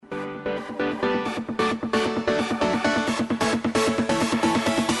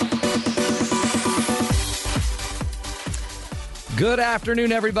Good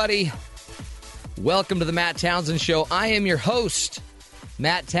afternoon, everybody. Welcome to the Matt Townsend Show. I am your host,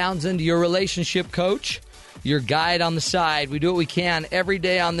 Matt Townsend, your relationship coach, your guide on the side. We do what we can every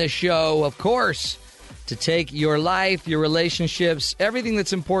day on this show, of course, to take your life, your relationships, everything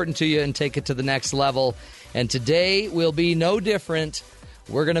that's important to you and take it to the next level. And today will be no different.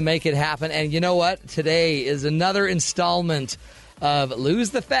 We're going to make it happen. And you know what? Today is another installment of Lose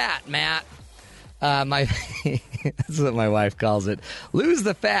the Fat, Matt. That's what my wife calls it. Lose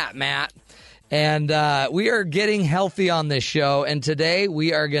the fat, Matt. And we are getting healthy on this show, and today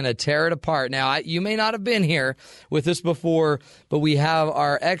we are going to tear it apart. Now, you may not have been here with us before, but we have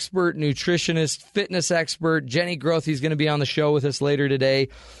our expert nutritionist, fitness expert, Jenny Groth. He's going to be on the show with us later today,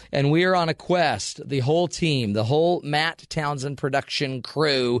 and we are on a quest, the whole team, the whole Matt Townsend production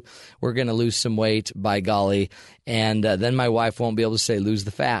crew. We're going to lose some weight, by golly, and then my wife won't be able to say, lose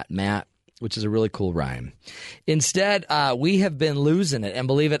the fat, Matt, which is a really cool rhyme. Instead, we have been losing it, and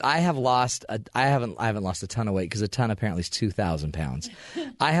believe it, I haven't lost a ton of weight because a ton apparently is 2,000 pounds.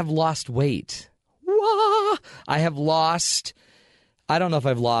 I have lost weight. Wah! I have lost. I don't know if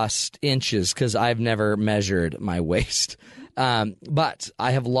I've lost inches because I've never measured my waist, but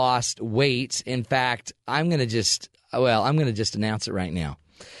I have lost weight. In fact, I'm going to just announce it right now.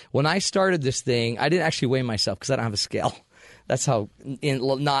 When I started this thing, I didn't actually weigh myself because I don't have a scale. That's how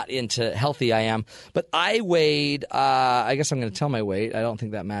not into healthy I am. But I weighed, I guess I'm going to tell my weight. I don't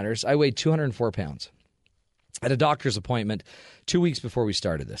think that matters. I weighed 204 pounds at a doctor's appointment 2 weeks before we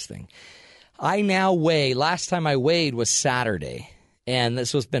started this thing. I now weigh, last time I weighed was Saturday, and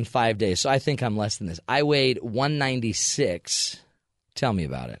this has been 5 days, so I think I'm less than this. I weighed 196. Tell me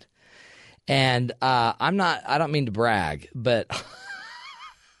about it. And I don't mean to brag, but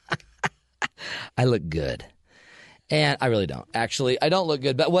I look good. And I really don't. Actually, I don't look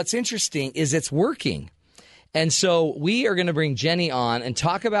good. But what's interesting is it's working. And so we are going to bring Jenny on and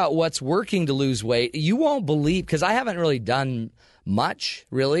talk about what's working to lose weight. You won't believe, because I haven't really done much,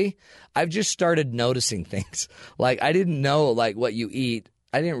 really. I've just started noticing things. Like, I didn't know, like, what you eat.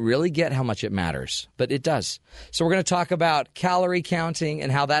 I didn't really get how much it matters, but it does. So we're going to talk about calorie counting and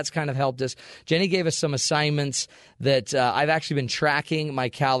how that's kind of helped us. Jenny gave us some assignments that I've actually been tracking my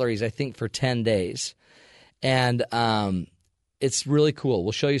calories, I think, for 10 days. And it's really cool.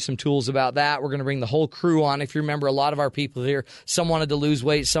 We'll show you some tools about that. We're going to bring the whole crew on. If you remember, a lot of our people here, some wanted to lose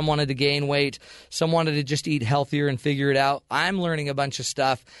weight, some wanted to gain weight, some wanted to just eat healthier and figure it out. I'm learning a bunch of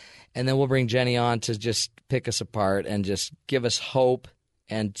stuff, and then we'll bring Jenny on to just pick us apart and just give us hope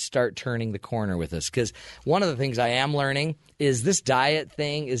and start turning the corner with us. Because one of the things I am learning is this diet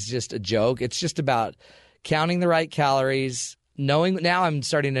thing is just a joke. It's just about counting the right calories. Now I'm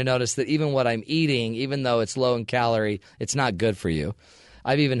starting to notice that even what I'm eating, even though it's low in calorie, it's not good for you.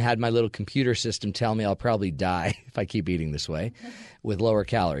 I've even had my little computer system tell me I'll probably die if I keep eating this way with lower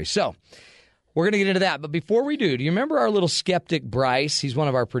calories. So we're going to get into that. But before we do you remember our little skeptic, Bryce? He's one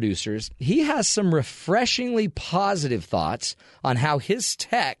of our producers. He has some refreshingly positive thoughts on how his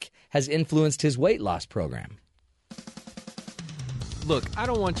tech has influenced his weight loss program. Look, I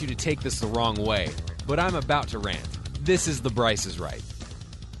don't want you to take this the wrong way, but I'm about to rant. This is The Bryce is Right.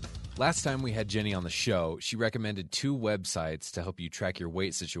 Last time we had Jenny on the show, she recommended 2 websites to help you track your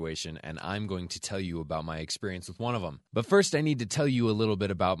weight situation, and I'm going to tell you about my experience with one of them. But first, I need to tell you a little bit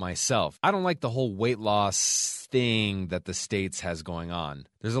about myself. I don't like the whole weight loss thing that the States has going on.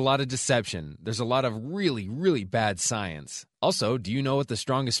 There's a lot of deception. There's a lot of really, really bad science. Also, do you know what the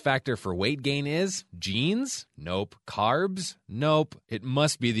strongest factor for weight gain is? Genes? Nope. Carbs? Nope. It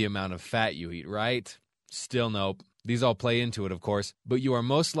must be the amount of fat you eat, right? Still nope. These all play into it, of course, but you are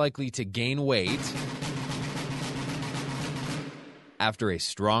most likely to gain weight after a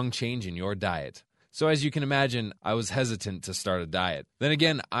strong change in your diet. So as you can imagine, I was hesitant to start a diet. Then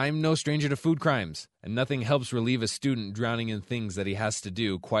again, I'm no stranger to food crimes, and nothing helps relieve a student drowning in things that he has to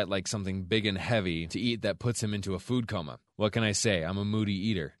do quite like something big and heavy to eat that puts him into a food coma. What can I say? I'm a moody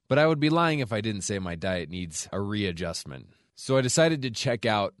eater. But I would be lying if I didn't say my diet needs a readjustment. So I decided to check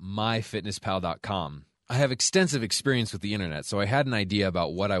out myfitnesspal.com. I have extensive experience with the internet, so I had an idea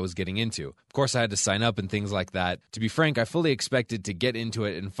about what I was getting into. Of course, I had to sign up and things like that. To be frank, I fully expected to get into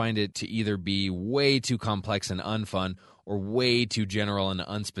it and find it to either be way too complex and unfun or way too general and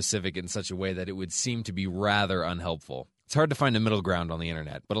unspecific in such a way that it would seem to be rather unhelpful. It's hard to find a middle ground on the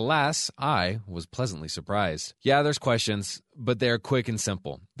internet, but alas, I was pleasantly surprised. Yeah, there's questions, but they are quick and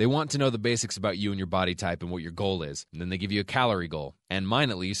simple. They want to know the basics about you and your body type and what your goal is, and then they give you a calorie goal. And mine,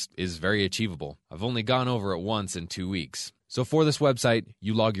 at least, is very achievable. I've only gone over it once in 2 weeks. So for this website,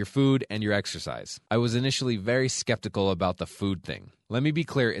 you log your food and your exercise. I was initially very skeptical about the food thing. Let me be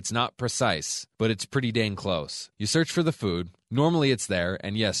clear, it's not precise, but it's pretty dang close. You search for the food. Normally it's there,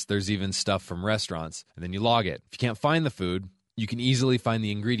 and yes, there's even stuff from restaurants, and then you log it. If you can't find the food, you can easily find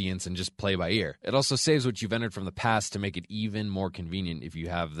the ingredients and just play by ear. It also saves what you've entered from the past to make it even more convenient if you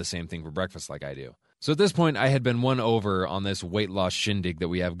have the same thing for breakfast like I do. So at this point, I had been won over on this weight loss shindig that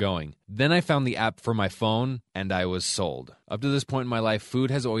we have going. Then I found the app for my phone, and I was sold. Up to this point in my life, food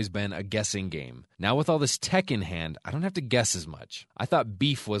has always been a guessing game. Now with all this tech in hand, I don't have to guess as much. I thought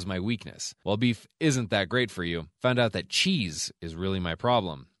beef was my weakness. Well, beef isn't that great for you. Found out that cheese is really my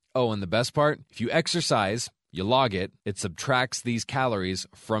problem. Oh, and the best part? If you exercise, you log it, it subtracts these calories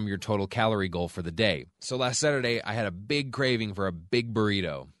from your total calorie goal for the day. So last Saturday, I had a big craving for a big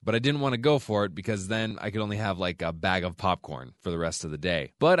burrito, but I didn't want to go for it because then I could only have like a bag of popcorn for the rest of the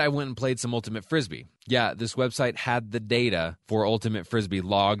day. But I went and played some Ultimate Frisbee. Yeah, this website had the data for Ultimate Frisbee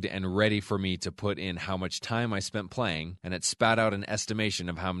logged and ready for me to put in how much time I spent playing, and it spat out an estimation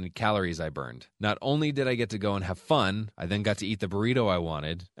of how many calories I burned. Not only did I get to go and have fun, I then got to eat the burrito I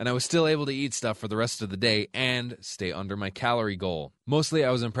wanted, and I was still able to eat stuff for the rest of the day and stay under my calorie goal. Mostly, I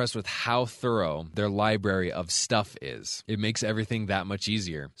was impressed with how thorough their library of stuff is. It makes everything that much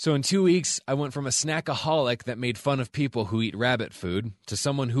easier. So in 2 weeks, I went from a snackaholic that made fun of people who eat rabbit food to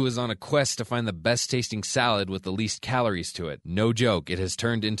someone who is on a quest to find the best tasting salad with the least calories to it. No joke, it has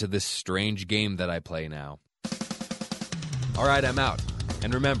turned into this strange game that I play now. All right, I'm out.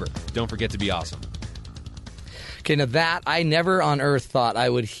 And remember, don't forget to be awesome. Okay, now that, I never on earth thought I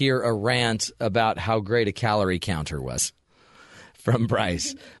would hear a rant about how great a calorie counter was from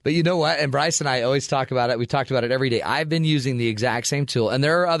Bryce. But you know what? And Bryce and I always talk about it. We talked about it every day. I've been using the exact same tool, and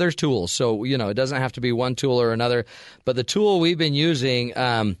there are other tools. So, you know, it doesn't have to be one tool or another. But the tool we've been using,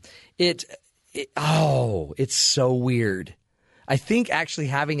 it's so weird. I think actually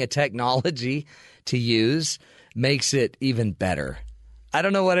having a technology to use makes it even better. I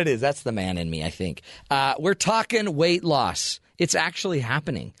don't know what it is. That's the man in me, I think. We're talking weight loss. It's actually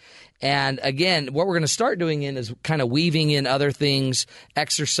happening. And again, what we're going to start doing is kind of weaving in other things,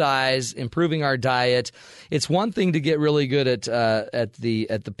 exercise, improving our diet. It's one thing to get really good at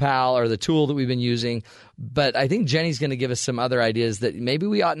the PAL or the tool that we've been using, but I think Jenny's going to give us some other ideas that maybe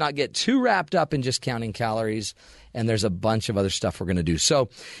we ought not get too wrapped up in just counting calories. And there's a bunch of other stuff we're going to do. So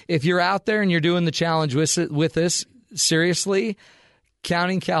if you're out there and you're doing the challenge with us, seriously,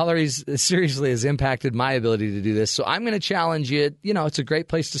 counting calories seriously has impacted my ability to do this. So I'm going to challenge you. You know, it's a great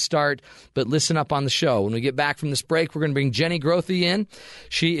place to start, but listen up on the show. When we get back from this break, we're going to bring Jenny Grothe in.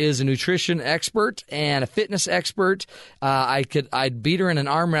 She is a nutrition expert and a fitness expert. I'd beat her in an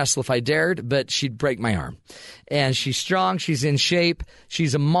arm wrestle if I dared, but she'd break my arm. And she's strong. She's in shape.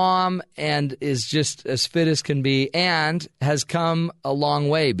 She's a mom and is just as fit as can be and has come a long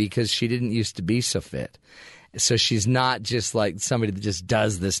way because she didn't used to be so fit. So she's not just like somebody that just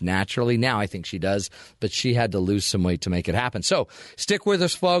does this naturally. Now I think she does, but she had to lose some weight to make it happen. So stick with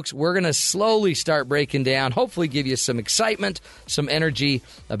us, folks. We're going to slowly start breaking down, hopefully give you some excitement, some energy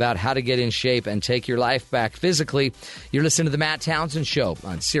about how to get in shape and take your life back physically. You're listening to The Matt Townsend Show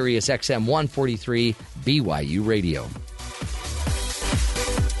on Sirius XM 143 BYU Radio.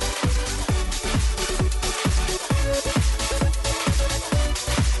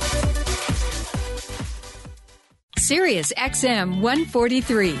 Sirius XM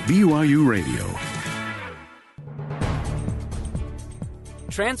 143. BYU Radio.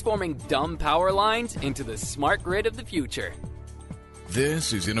 Transforming dumb power lines into the smart grid of the future.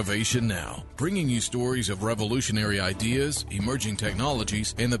 This is Innovation Now, bringing you stories of revolutionary ideas, emerging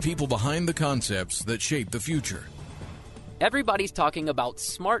technologies, and the people behind the concepts that shape the future. Everybody's talking about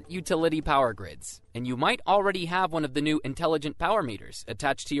smart utility power grids, and you might already have one of the new intelligent power meters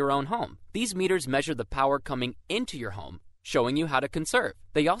attached to your own home. These meters measure the power coming into your home, showing you how to conserve.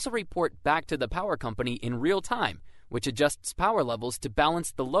 They also report back to the power company in real time, which adjusts power levels to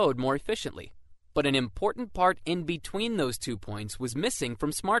balance the load more efficiently. But an important part in between those 2 points was missing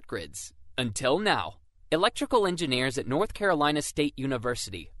from smart grids. Until now. Electrical engineers at North Carolina State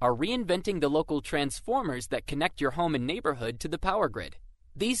University are reinventing the local transformers that connect your home and neighborhood to the power grid.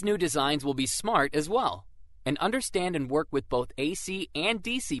 These new designs will be smart as well, and understand and work with both AC and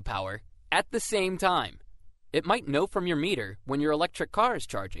DC power at the same time. It might know from your meter when your electric car is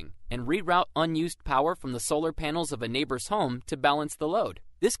charging and reroute unused power from the solar panels of a neighbor's home to balance the load.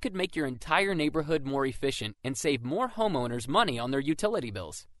 This could make your entire neighborhood more efficient and save more homeowners money on their utility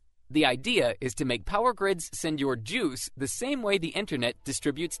bills. The idea is to make power grids send your juice the same way the internet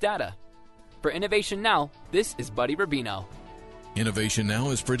distributes data. For Innovation Now, this is Buddy Rubino. Innovation Now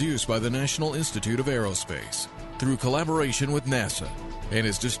is produced by the National Institute of Aerospace through collaboration with NASA and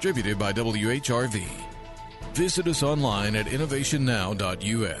is distributed by WHRV. Visit us online at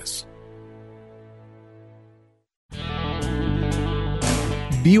innovationnow.us.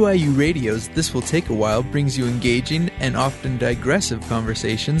 BYU Radio's This Will Take a While brings you engaging and often digressive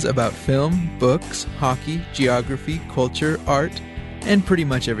conversations about film, books, hockey, geography, culture, art, and pretty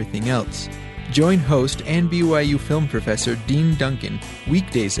much everything else. Join host and BYU film professor Dean Duncan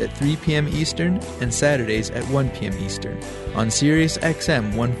weekdays at 3 p.m. Eastern and Saturdays at 1 p.m. Eastern on Sirius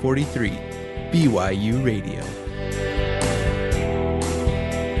XM 143, BYU Radio.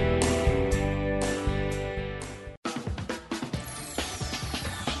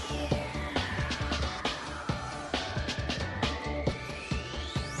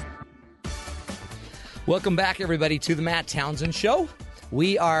 Welcome back, everybody, to the Matt Townsend Show.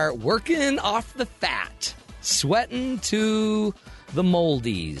 We are working off the fat, sweating to the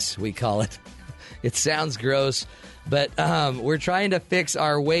moldies, we call it. It sounds gross, but we're trying to fix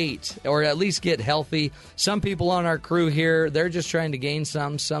our weight or at least get healthy. Some people on our crew here, they're just trying to gain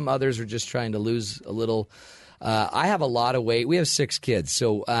some. Some others are just trying to lose a little. I have a lot of weight. We have 6 kids.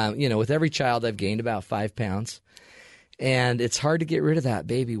 So, with every child, I've gained about 5 pounds. And it's hard to get rid of that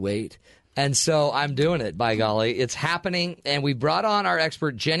baby weight. And so I'm doing it, by golly. It's happening, and we brought on our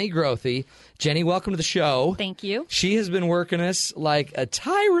expert, Jenny Grothe. Jenny, welcome to the show. Thank you. She has been working us like a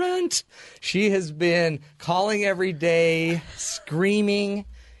tyrant. She has been calling every day, screaming,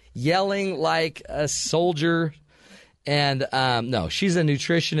 yelling like a soldier. And no, she's a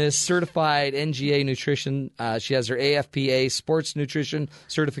nutritionist, certified NGA nutrition. She has her AFPA sports nutrition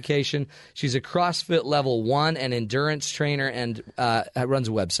certification. She's a CrossFit level 1 and endurance trainer, and runs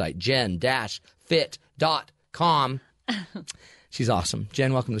a website, jen-fit.com. She's awesome.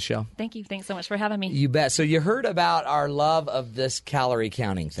 Jen, welcome to the show. Thank you. Thanks so much for having me. You bet. So you heard about our love of this calorie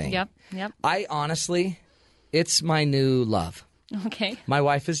counting thing. Yep. I honestly, it's my new love. Okay. My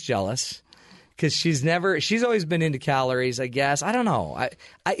wife is jealous. Because she's always been into calories, I guess. I don't know.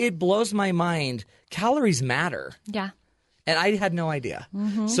 It blows my mind. Calories matter. Yeah. And I had no idea.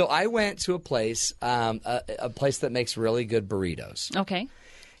 Mm-hmm. So I went to a place that makes really good burritos. Okay.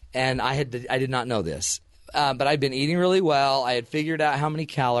 And I did not know this. But I'd been eating really well. I had figured out how many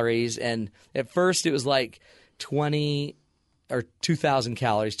calories. And at first it was like 20 or 2,000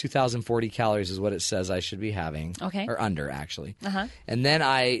 calories. 2,040 calories is what it says I should be having. Okay. Or under, actually. Uh-huh. And then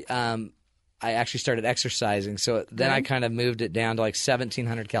I actually started exercising, so then I kind of moved it down to like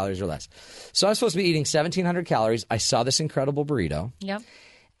 1,700 calories or less. So I was supposed to be eating 1,700 calories. I saw this incredible burrito, Yep.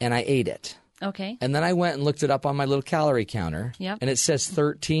 and I ate it. Okay. And then I went and looked it up on my little calorie counter, Yep. and it says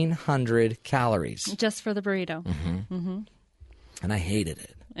 1,300 calories. Just for the burrito. And I hated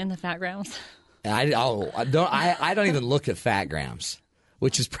it. And the fat grams. And I don't even look at fat grams,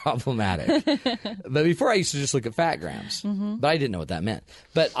 which is problematic. But before I used to just look at fat grams, but I didn't know what that meant.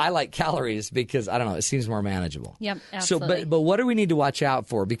 But I like calories because, I don't know, it seems more manageable. Yep, absolutely. So, but what do we need to watch out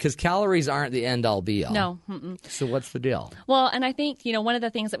for? Because calories aren't the end-all, be-all. No. Mm-mm. So what's the deal? Well, and I think, one of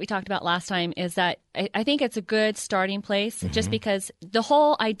the things that we talked about last time is that I think it's a good starting place just because the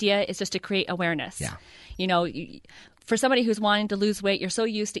whole idea is just to create awareness. Yeah. For somebody who's wanting to lose weight, you're so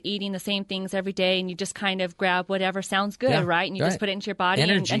used to eating the same things every day, and you just kind of grab whatever sounds good, Yeah, right? And you right. just put it into your body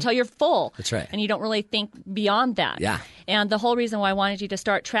Energy. until you're full. That's right. And you don't really think beyond that. Yeah. And the whole reason why I wanted you to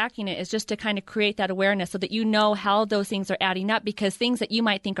start tracking it is just to kind of create that awareness so that you know how those things are adding up, because things that you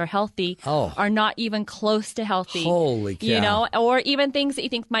might think are healthy are not even close to healthy. Holy cow. Or even things that you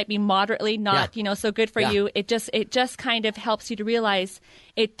think might be moderately not, so good for Yeah. you. It just kind of helps you to realize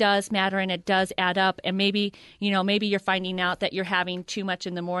it does matter and it does add up. And maybe you're finding out that you're having too much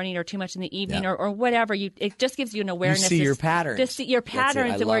in the morning or too much in the evening or whatever. It just gives you an awareness. You see your patterns. To see your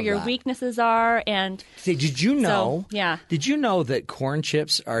patterns and where love your that. weaknesses are. And See, did you know? yeah. Did you know that corn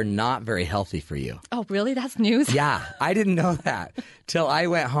chips are not very healthy for you? Oh, really? That's news? Yeah, I didn't know that till I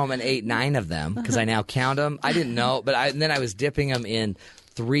went home and ate 9 of them because I now count them. I didn't know, but then I was dipping them in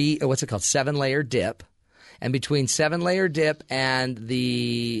 7-layer dip. And between 7-layer dip and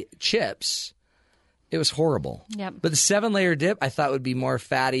the chips, it was horrible. Yep. But the 7-layer dip I thought would be more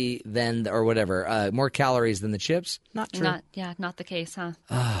fatty than, or whatever, more calories than the chips. Not true. Not the case, huh?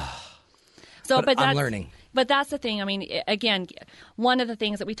 But I'm learning. But that's the thing. I mean, again, one of the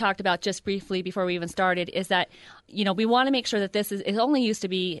things that we talked about just briefly before we even started is that, we want to make sure that it only used to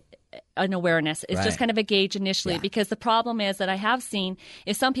be an awareness. It's just kind of a gauge initially, because the problem is that I have seen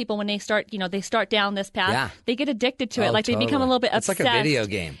is some people, when they start, they start down this path, they get addicted to it. Like they become a little bit obsessed. It's like a video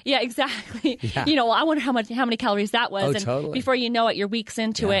game. Yeah, exactly. Well, I wonder how many calories that was. And before you know it, you're weeks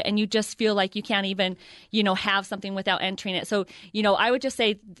into it, and you just feel like you can't even, have something without entering it. So, I would just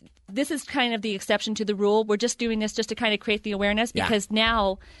say this is kind of the exception to the rule. We're just doing this just to kind of create the awareness, because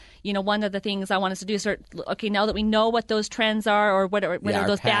now, one of the things I want us to do is now that we know what those trends are, or what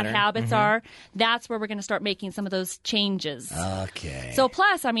those bad habits are, that's where we're going to start making some of those changes. Okay. So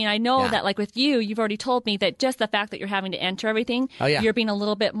plus, I know that like with you've already told me that just the fact that you're having to enter everything, you're being a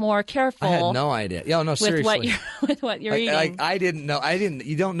little bit more careful. I had no idea. No, seriously. With what you're eating. I didn't know.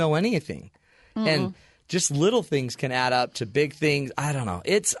 You don't know anything. And just little things can add up to big things. I don't know.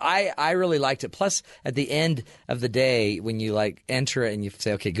 I really liked it. Plus, at the end of the day, when you enter it and you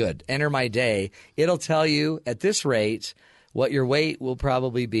say, okay, good, enter my day, it'll tell you at this rate what your weight will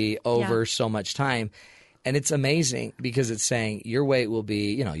probably be over so much time. And it's amazing because it's saying your weight will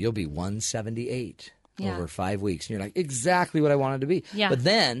be, you'll be 178 over 5 weeks. And you're like, exactly what I wanted to be. Yeah. But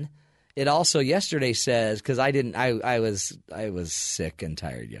then it also yesterday says, because I was sick and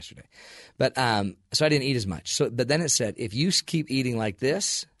tired yesterday. But so I didn't eat as much. But then it said, if you keep eating like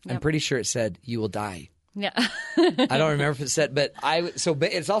this, I'm pretty sure it said you will die. Yeah. I don't remember if it said, but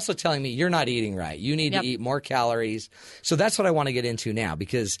it's also telling me you're not eating right. You need to eat more calories. So that's what I want to get into now,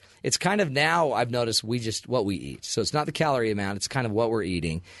 because it's kind of now I've noticed what we eat. So it's not the calorie amount, it's kind of what we're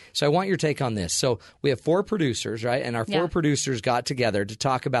eating. So I want your take on this. So we have 4 producers, right? And our 4 producers got together to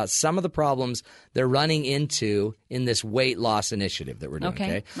talk about some of the problems they're running into in this weight loss initiative that we're doing.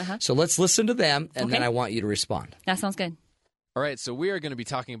 Okay. So let's listen to them, and then I want you to respond. That sounds good. All right, so we are going to be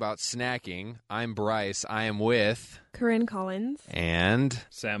talking about snacking. I'm Bryce. I am with Corinne Collins and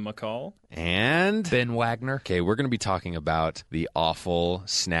Sam McCall and Ben Wagner. Okay, we're going to be talking about the awful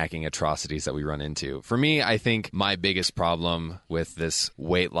snacking atrocities that we run into. For me, I think my biggest problem with this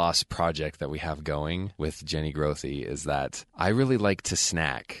weight loss project that we have going with Jenny Grothe is that I really like to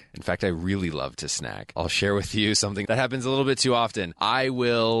snack. In fact, I really love to snack. I'll share with you something that happens a little bit too often. I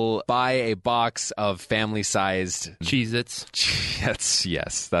will buy a box of family-sized Cheez-Its.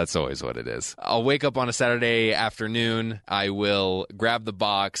 Yes, that's always what it is. I'll wake up on a Saturday afternoon. I will grab the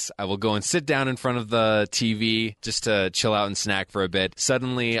box. I will go and sit down in front of the TV just to chill out and snack for a bit.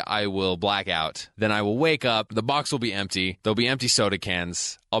 Suddenly, I will black out. Then I will wake up. The box will be empty. There'll be empty soda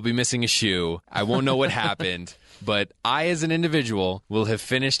cans. I'll be missing a shoe. I won't know what happened. But I, as an individual, will have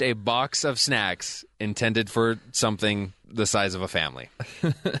finished a box of snacks intended for something the size of a family.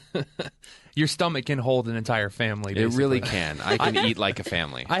 Your stomach can hold an entire family, basically. It really can. I can eat like a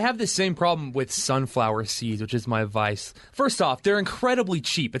family. I have the same problem with sunflower seeds, which is my vice. First off, they're incredibly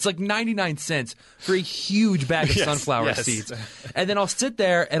cheap. It's like 99 cents for a huge bag of sunflower seeds. And then I'll sit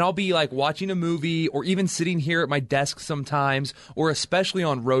there and I'll be like watching a movie or even sitting here at my desk sometimes, or especially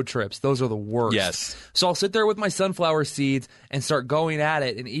on road trips. Those are the worst. Yes. So I'll sit there with my sunflower seeds and start going at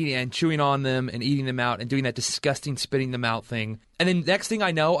it and eating and chewing on them and eating them out and doing that disgusting spitting them out thing. And then next thing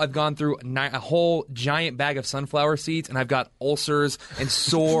I know, I've gone through a whole giant bag of sunflower seeds, and I've got ulcers and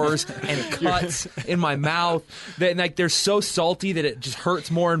sores and cuts in my mouth. They're so salty that it just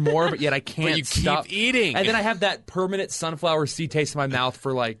hurts more and more, but yet I can't stop keep eating. And then I have that permanent sunflower seed taste in my mouth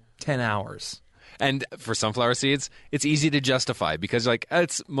for like 10 hours. And for sunflower seeds, it's easy to justify because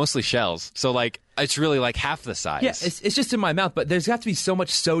it's mostly shells. So it's really half the size. Yeah, it's just in my mouth, but there's got to be so much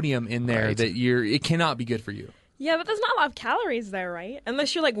sodium in there that it cannot be good for you. Yeah, but there's not a lot of calories there, right?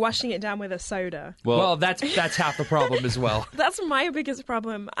 Unless you're washing it down with a soda. Well, that's half the problem as well. That's my biggest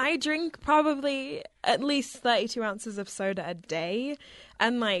problem. I drink probably at least 32 ounces of soda a day.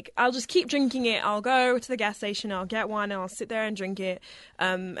 And I'll just keep drinking it. I'll go to the gas station, I'll get one, and I'll sit there and drink it.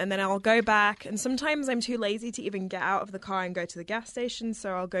 And then I'll go back. And sometimes I'm too lazy to even get out of the car and go to the gas station.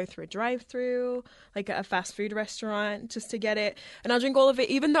 So I'll go through a drive-through, at a fast food restaurant, just to get it. And I'll drink all of it,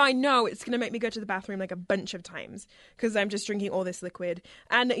 even though I know it's going to make me go to the bathroom a bunch of times because I'm just drinking all this liquid.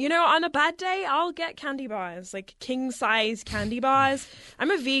 And, on a bad day, I'll get candy bars, king-size candy bars.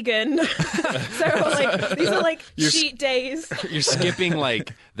 I'm a vegan. So, these are cheat days. You're skipping,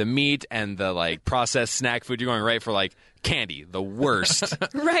 the meat and the, processed snack food. You're going right for, candy, the worst.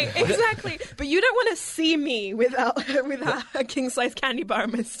 Right, exactly. But you don't want to see me without a king-size candy bar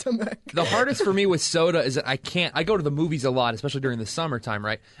in my stomach. The hardest for me with soda is that I go to the movies a lot, especially during the summertime,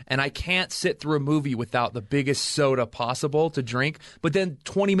 right? And I can't sit through a movie without the biggest soda possible to drink. But then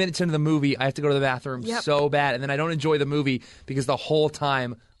 20 minutes into the movie, I have to go to the bathroom so bad. And then I don't enjoy the movie because the whole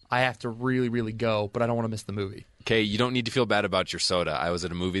time I have to really, really go, but I don't want to miss the movie. Okay, you don't need to feel bad about your soda. I was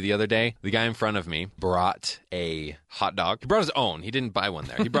at a movie the other day. The guy in front of me brought a hot dog. He brought his own. He didn't buy one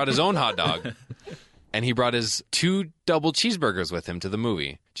there. He brought his own hot dog. And he brought his 2 double cheeseburgers with him to the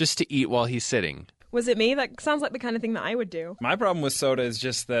movie just to eat while he's sitting. Was it me? That sounds like the kind of thing that I would do. My problem with soda is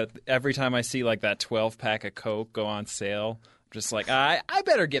just that every time I see like that 12-pack of Coke go on sale, I'm just like, I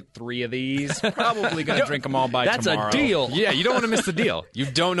better get 3 of these. Probably going to drink them all by tomorrow. That's a deal. Yeah, you don't want to miss the deal. You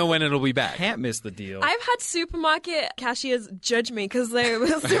don't know when it'll be back. Can't miss the deal. I've had supermarket cashiers judge me because they were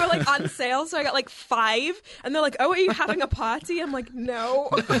like on sale, so I got like 5, and they're like, "Oh, are you having a party?" I'm like, "No."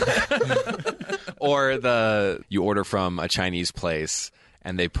 Or you order from a Chinese place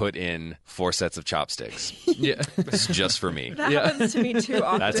and they put in 4 sets of chopsticks. Yeah. It's just for me. That happens to me too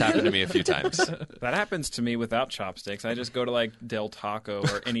often. That's happened to me a few times. That happens to me without chopsticks. I just go to like Del Taco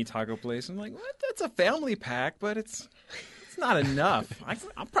or any taco place. I'm like, what? That's a family pack, but it's not enough.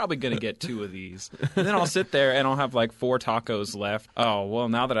 I'm probably going to get 2 of these. And then I'll sit there and I'll have like 4 tacos left. Oh, well,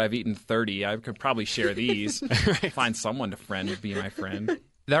 now that I've eaten 30, I could probably share these. Right. Find someone to be my friend.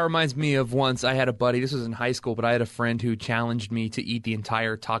 That reminds me of once I had a buddy, this was in high school, but I had a friend who challenged me to eat the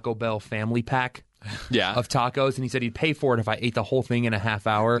entire Taco Bell family pack of tacos, and he said he'd pay for it if I ate the whole thing in a half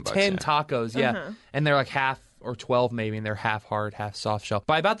hour. 10 tacos, yeah. And they're like half or 12 maybe, and they're half hard, half soft shell.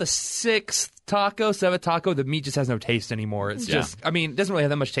 By about the 6th taco, 7th taco, the meat just has no taste anymore. It's just, I mean, it doesn't really have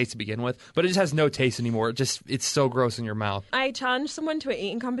that much taste to begin with, but it just has no taste anymore. It's so gross in your mouth. I challenged someone to an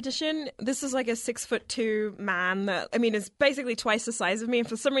eating competition. This is like a 6'2" man that, I mean, is basically twice the size of me, and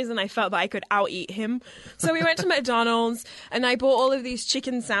for some reason I felt that I could out-eat him. So we went to McDonald's, and I bought all of these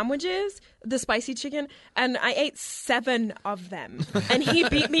chicken sandwiches, the spicy chicken, and I ate 7 of them. And he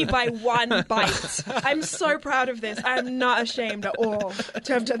beat me by 1 bite. I'm so proud of this. I'm not ashamed at all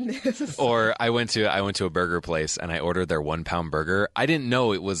to have done this. Or I went to a burger place and I ordered their 1-pound burger. I didn't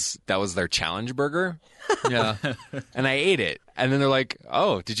know that was their challenge burger. Yeah. And I ate it. And then they're like,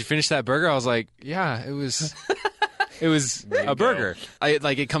 "Oh, did you finish that burger?" I was like, "Yeah, it was a burger."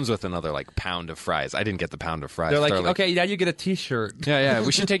 It comes with another like pound of fries. I didn't get the pound of fries. They're like, "Okay, now you get a T-shirt." Yeah,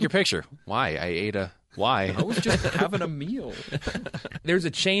 we should take your picture. Why? Why? I was just having a meal. There's a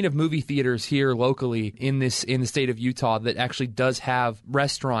chain of movie theaters here locally in the state of Utah that actually does have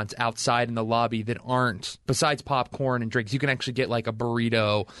restaurants outside in the lobby that aren't, besides popcorn and drinks, you can actually get like a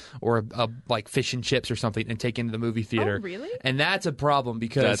burrito or a like fish and chips or something and take into the movie theater. Oh, really? And that's a problem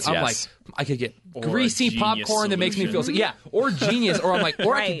because like, I could get greasy popcorn that makes me feel sick. Yeah, or Genius, or I'm like,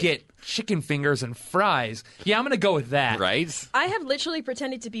 or I could get chicken fingers and fries. Yeah, I'm going to go with that. Right? I have literally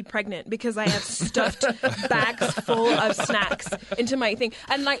pretended to be pregnant because I have stuffed bags full of snacks into my thing.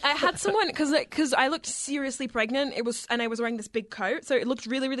 And like I had someone, because I looked seriously pregnant, and I was wearing this big coat, so it looked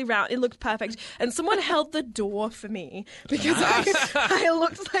really, really round. It looked perfect. And someone held the door for me because I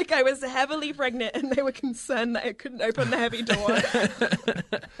looked like I was heavily pregnant, and they were concerned that I couldn't open the heavy door.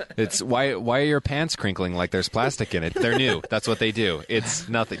 It's why are your pants crinkling like there's plastic in it? They're new. That's what they do. It's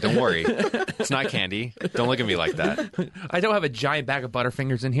nothing. Don't worry. It's not candy. Don't look at me like that. I don't have a giant bag of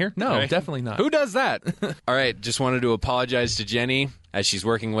Butterfingers in here. No, definitely not. Who does that? All right. Just wanted to apologize to Jenny as she's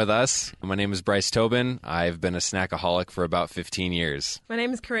working with us. My name is Bryce Tobin. I've been a snackaholic for about 15 years. My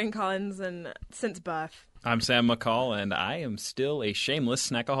name is Corinne Collins, and since birth. I'm Sam McCall, and I am still a shameless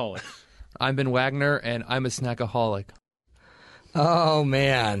snackaholic. I'm Ben Wagner, and I'm a snackaholic. Oh,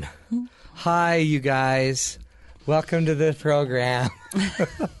 man. Hi, you guys. Welcome to the program.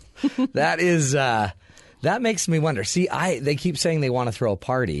 That makes me wonder. See, they keep saying they want to throw a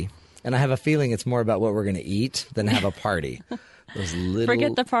party, and I have a feeling it's more about what we're going to eat than have a party. Those little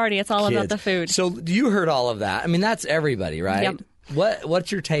Forget the party. It's all kids. about the food. So you heard all of that. I mean, that's everybody, right? Yep.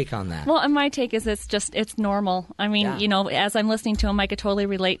 What's your take on that? Well, and my take is it's normal. I mean, as I'm listening to them, I could totally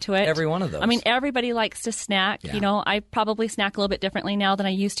relate to it. Every one of those. I mean, everybody likes to snack. Yeah. I probably snack a little bit differently now than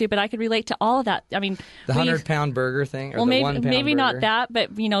I used to, but I could relate to all of that. I mean, the 100-pound burger thing? Or well, the maybe 1-pound maybe burger? not that, but,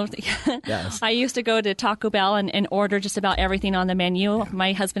 Yes. I used to go to Taco Bell and order just about everything on the menu. Yeah.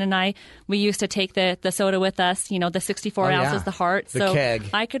 My husband and I, we used to take the soda with us, the 64 ounces, the heart. The keg.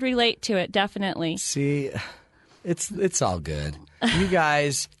 I could relate to it, definitely. See, it's all good. You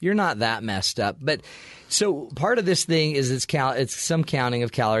guys, you're not that messed up. But so part of this thing is it's some counting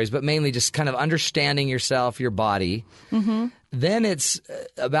of calories, but mainly just kind of understanding yourself, your body. Mm-hmm. Then it's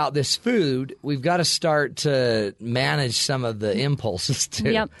about this food. We've got to start to manage some of the impulses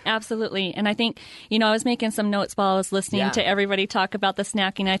too. Yep, absolutely. And I think, I was making some notes while I was listening to everybody talk about the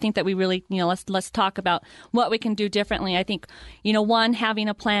snacking. I think that we really, let's talk about what we can do differently. I think, one, having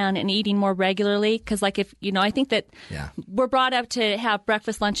a plan and eating more regularly. Because I think that we're brought up to have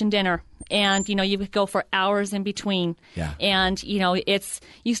breakfast, lunch, and dinner. and you would go for hours in between. Yeah. And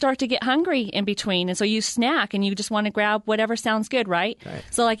you start to get hungry in between, and so you snack and you just want to grab whatever sounds good, right?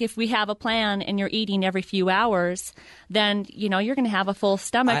 So like if we have a plan and you're eating every few hours, then you're going to have a full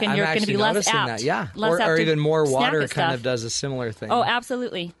stomach and you're going to be less apt. Or even more water kind stuff. of does a similar thing. Oh,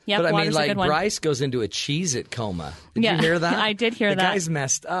 absolutely. Yep, but I mean, water's a like good one. Bryce goes into a Cheez-It coma. Did you hear that? I did hear the that. The guy's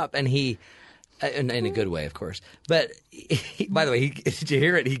messed up, and he, in a good way, of course. But by the way, did you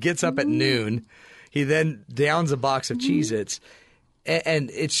hear it? He gets up at noon. He then downs a box of Cheez-Its. And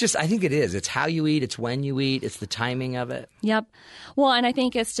it's just, I think it is. It's how you eat. It's when you eat. It's the timing of it. Yep. Well, and I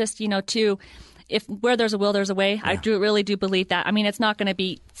think it's just, too, if where there's a will, there's a way. Yeah. I really do believe that. I mean, it's not going to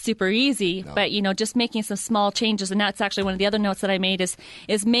be super easy, but, just making some small changes. And that's actually one of the other notes that I made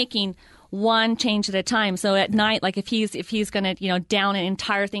is making one change at a time. So at night, like if he's going to, down an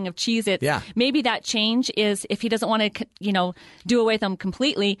entire thing of Cheez-Its, maybe that change is if he doesn't want to, do away with them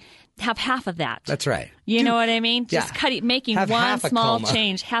completely, have half of that. That's right. You know what I mean? Just making one small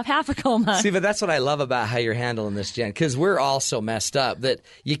change. Have half a coma. See, but that's what I love about how you're handling this, Jen, because we're all so messed up that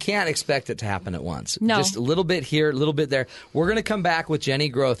you can't expect it to happen at once. No. Just a little bit here, a little bit there. We're going to come back with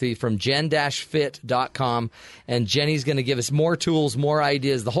Jenny Grothe from jen-fit.com, and Jenny's going to give us more tools, more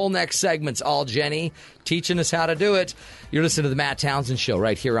ideas. The whole next segment's all Jenny teaching us how to do it. You're listening to the Matt Townsend Show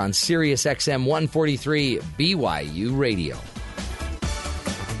right here on Sirius XM 143 BYU Radio.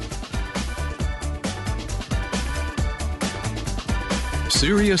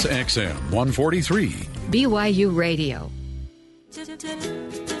 Sirius XM 143. BYU Radio.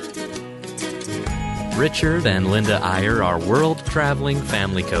 Richard and Linda Iyer are world-traveling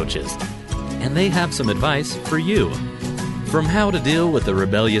family coaches, and they have some advice for you. From how to deal with a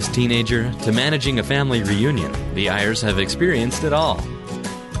rebellious teenager to managing a family reunion, the Iyers have experienced it all.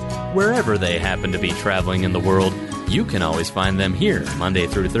 Wherever they happen to be traveling in the world, you can always find them here, Monday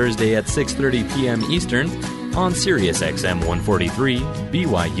through Thursday at 6:30 p.m. Eastern, on Sirius XM 143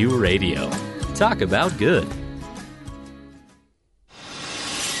 BYU Radio. Talk about good.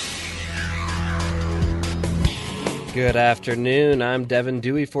 Good afternoon. I'm Devin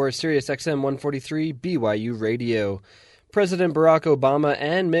Dewey for Sirius XM 143 BYU Radio. President Barack Obama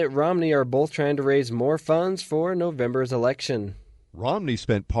and Mitt Romney are both trying to raise more funds for November's election. Romney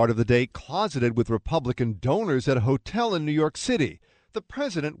spent part of the day closeted with Republican donors at a hotel in New York City. The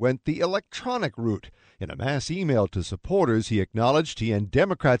president went the electronic route. In a mass email to supporters, he acknowledged he and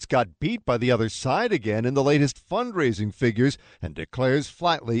Democrats got beat by the other side again in the latest fundraising figures and declares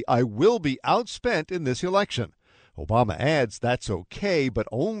flatly, "I will be outspent in this election." Obama adds that's okay, but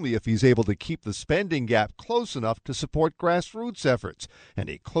only if he's able to keep the spending gap close enough to support grassroots efforts. And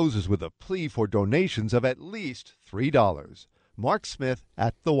he closes with a plea for donations of at least $3. Mark Smith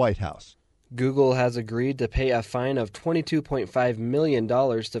at the White House. Google has agreed to pay a fine of $22.5 million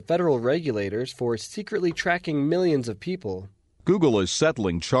to federal regulators for secretly tracking millions of people. Google is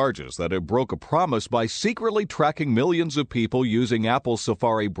settling charges that it broke a promise by secretly tracking millions of people using Apple's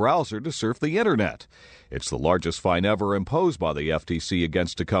Safari browser to surf the Internet. It's the largest fine ever imposed by the FTC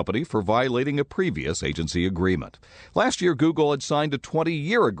against a company for violating a previous agency agreement. Last year, Google had signed a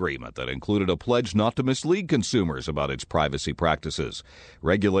 20-year agreement that included a pledge not to mislead consumers about its privacy practices.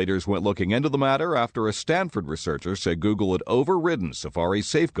 Regulators went looking into the matter after a Stanford researcher said Google had overridden Safari's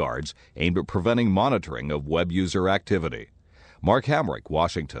safeguards aimed at preventing monitoring of web user activity. Mark Hamrick,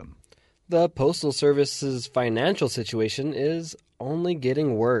 Washington. The Postal Service's financial situation is only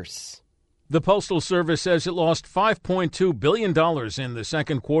getting worse. The Postal Service says it lost $5.2 billion in the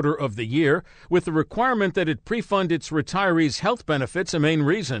second quarter of the year, with the requirement that it pre-fund its retirees' health benefits a main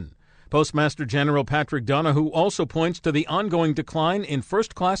reason. Postmaster General Patrick Donahue also points to the ongoing decline in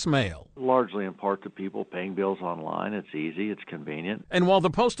first-class mail. Largely in part to people paying bills online. It's easy, it's convenient. And while the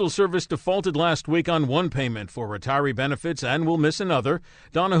Postal Service defaulted last week on one payment for retiree benefits and will miss another,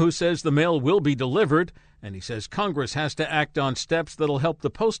 Donahue says the mail will be delivered, and he says Congress has to act on steps that'll help the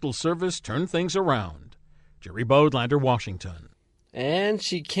Postal Service turn things around. Jerry Bodlander, Washington. And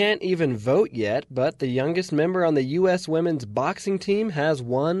she can't even vote yet, but the youngest member on the U.S. women's boxing team has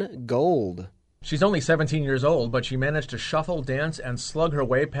won gold. She's only 17 years old, but she managed to shuffle, dance, and slug her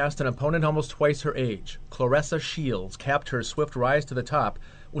way past an opponent almost twice her age. Claressa Shields capped her swift rise to the top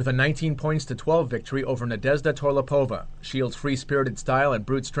with a 19-12 victory over Nadezhda Torlapova. Shields' free-spirited style and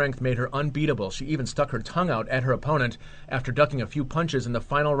brute strength made her unbeatable. She even stuck her tongue out at her opponent after ducking a few punches in the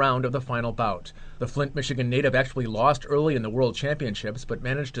final round of the final bout. The Flint, Michigan native actually lost early in the World Championships, but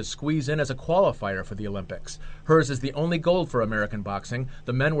managed to squeeze in as a qualifier for the Olympics. Hers is the only gold for American boxing.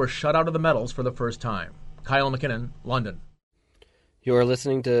 The men were shut out of the medals for the first time. Kyle McKinnon, London. You're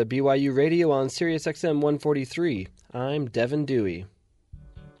listening to BYU Radio on Sirius XM 143. I'm Devin Dewey.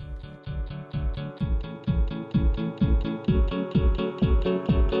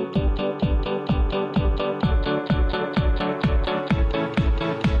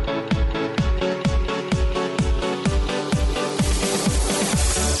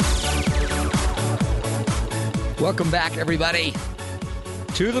 Welcome back, everybody,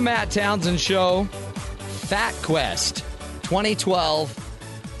 to the Matt Townsend Show. Fat Quest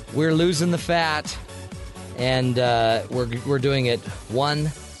 2012. We're losing the fat, and we're doing it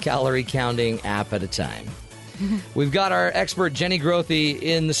 1 calorie counting app at a time. We've got our expert Jenny Grothe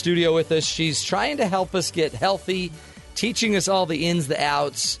in the studio with us. She's trying to help us get healthy, teaching us all the ins, the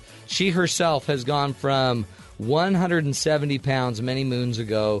outs. She herself has gone from 170 pounds many moons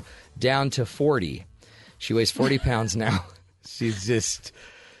ago down to 40. She weighs 40 pounds now. She's just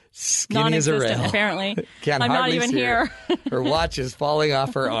skinny as a rail. Apparently. Can't I'm not hardly even see here. Her watch is falling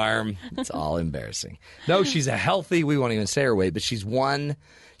off her arm. It's all embarrassing. No, she's a healthy, we won't even say her weight, but she went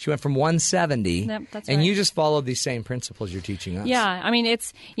from 170, Yep, that's and right. you just followed these same principles you're teaching us. Yeah, I mean,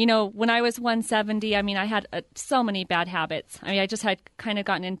 it's, when I was 170, I mean, I had so many bad habits. I mean, I just had kind of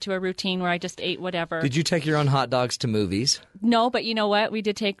gotten into a routine where I just ate whatever. Did you take your own hot dogs to movies? No, but you know what? We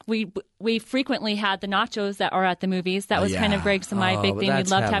did we frequently had the nachos that are at the movies. That was kind of Greg's and my big but thing. We that's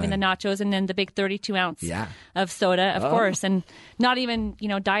loved having the heaven. nachos, and then the big 32-ounce Yeah. of soda, of Oh. course, and not even,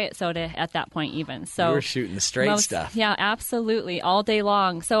 diet soda at that point even. So You were shooting the straight stuff. Yeah, absolutely, all day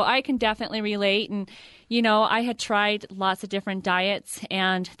long. So I can definitely relate. And, I had tried lots of different diets,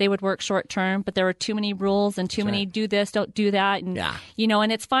 and they would work short term, but there were too many rules and too many do this, don't do that. And,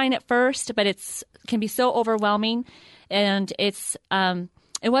 and it's fine at first, but can be so overwhelming. And it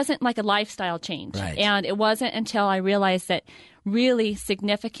wasn't like a lifestyle change. Right. And it wasn't until I realized that really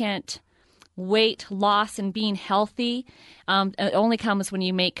significant weight loss and being healthy it only comes when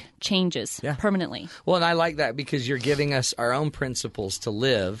you make changes permanently. Well, and I like that because you're giving us our own principles to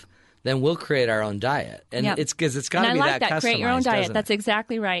live. Then we'll create our own diet. And it's because it's got to and be I like that. customized, Create your own diet. doesn't it? That's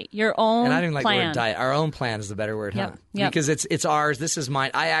exactly right. Your own And I didn't like plan. the word diet. Our own plan is the better word, huh? Yep. Because it's ours. This is mine.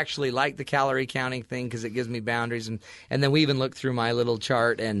 I actually like the calorie counting thing because it gives me boundaries. And then we even look through my little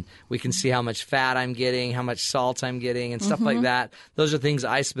chart and we can see how much fat I'm getting, how much salt I'm getting, and stuff like that. Those are things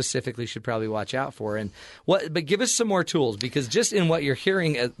I specifically should probably watch out for. But give us some more tools, because just in what you're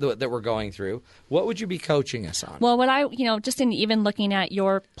hearing that we're going through, what would you be coaching us on? Well, just in even looking at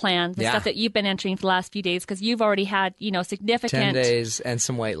your plan, the stuff that you've been entering for the last few days, because you've already had, significant 10 days and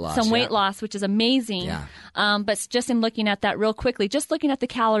some weight loss. weight loss, which is amazing. Yeah. But just in looking at that real quickly, just looking at the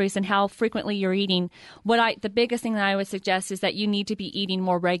calories and how frequently you're eating, the biggest thing that I would suggest is that you need to be eating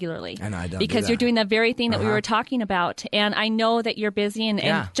more regularly. And I don't because do you're that. doing the very thing that we were talking about. And I know that you're busy,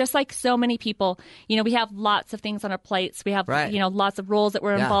 and just like so many people, we have lots of things on our plates. We have, lots of roles that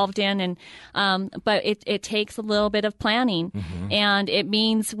we're involved in, and but it takes a little bit of planning. And it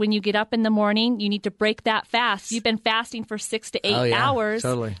means when you get up in the morning, you need to break that fast. You've been fasting for 6 to 8 hours.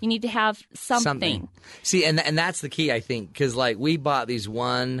 Totally. You need to have something. See, and that's the key, I think, because we bought these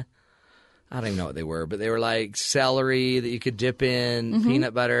I don't even know what they were, but they were like celery that you could dip in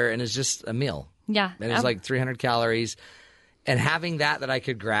peanut butter, and it's just a meal. Yeah. And it's like 300 calories. And having that I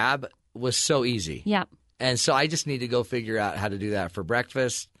could grab was so easy. Yeah. And so I just need to go figure out how to do that for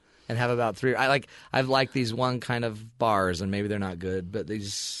breakfast and have about 3. I've liked these one kind of bars, and maybe they're not good, but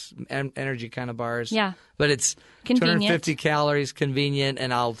these energy kind of bars. Yeah. But it's Convenient. 250 calories, convenient,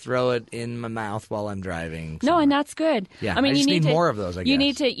 and I'll throw it in my mouth while I'm driving. No, and that's good. Yeah, I mean, I just you need need more of those, I You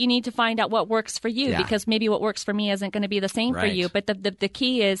guess. need to find out what works for you, Yeah. because maybe what works for me isn't going to be the same for Right. you. But the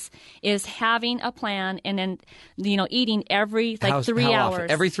key is having a plan, and then eating every 3 How hours.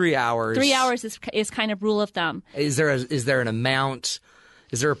 often? Every 3 hours. 3 hours is kind of rule of thumb. Is there an amount?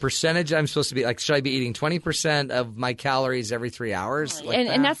 Is there a percentage I'm supposed to be should I be eating 20% of my calories every 3 hours?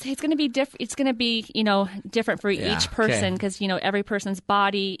 And that's it's going to be different. It's going to be different for Yeah, each person, okay. because every person's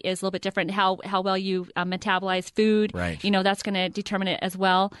body is a little bit different. How well you metabolize food, Right. That's going to determine it as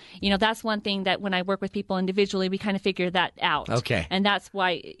well. That's one thing that when I work with people individually, we kind of figure that out. Okay. And that's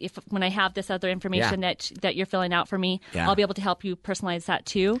why when I have this other information that you're filling out for me, Yeah. I'll be able to help you personalize that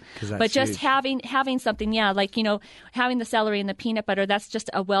too. 'Cause that's But just huge. having something, having the celery and the peanut butter, that's just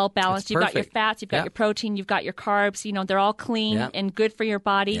a well balanced. It's You've got your perfect. fats, you've got Yep. your protein, you've got your carbs. They're all clean Yep. and good for your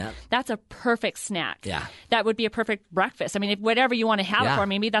body. Yep. That's a perfect snack. Yeah. That would be a perfect breakfast. I mean, whatever you want to have Yeah. it for,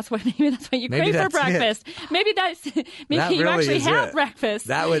 maybe that's what you Maybe crave for that's it. breakfast. Maybe That you really actually is have it. breakfast.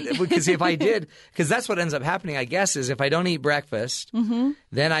 That would, because if I did, because that's what ends up happening, I guess, is if I don't eat breakfast,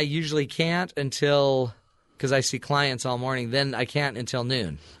 then I usually can't until, because I see clients all morning, then I can't until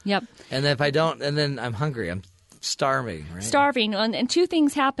noon. Yep. And then if I don't, and then I'm hungry. starving, right? Starving, and two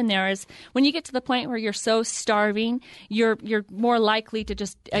things happen there is when you get to the point where you're so starving, you're more likely to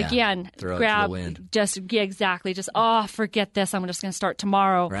just again throw grab it to the wind. Just forget this, I'm just going to start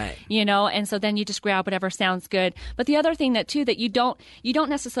tomorrow, right? And so then you just grab whatever sounds good. But the other thing that you don't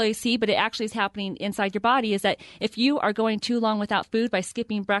necessarily see, but it actually is happening inside your body, is that if you are going too long without food by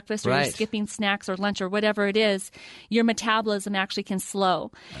skipping breakfast or you're skipping snacks or lunch or whatever it is, your metabolism actually can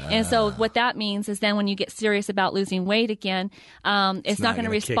slow. And so what that means is then when you get serious about losing weight again, it's not going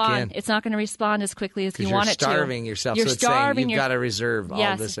to respond. It's not going to respond as quickly as you want it to. You're starving yourself. You're so it's starving. Saying you've got to reserve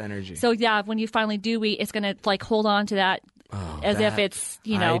all this energy. So when you finally do eat, it's going to like hold on to that. If it's,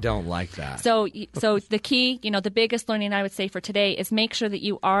 I don't like that. So the key, the biggest learning I would say for today is make sure that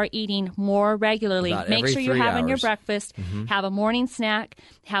you are eating more regularly. Make sure you're having your breakfast, have a morning snack,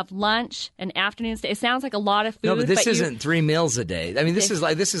 have lunch, an afternoon snack. It sounds like a lot of food. No, but this isn't 3 meals a day. I mean, this is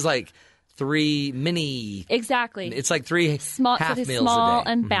like 3 mini. Exactly. It's like 3 half meals small a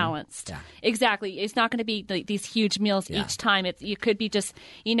day. and balanced. Yeah. Exactly. It's not going to be these huge meals each time. It could be just,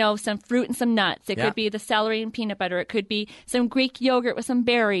 some fruit and some nuts. It could be the celery and peanut butter. It could be some Greek yogurt with some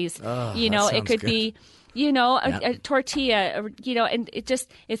berries. It could be, a tortilla, and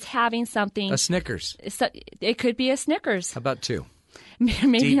it's having something. A Snickers. It could be a Snickers. How about 2?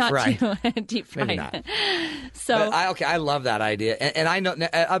 Maybe deep not fried. too deep fried. Maybe not. So I love that idea, and I know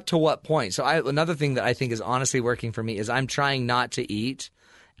up to what point. So another thing that I think is honestly working for me is I'm trying not to eat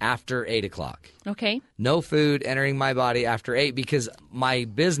after 8 o'clock. Okay. No food entering my body after 8 because my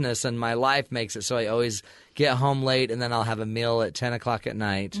business and my life makes it so I always get home late, and then I'll have a meal at 10 o'clock at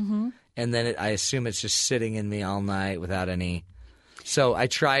night, and then I assume it's just sitting in me all night without any. So I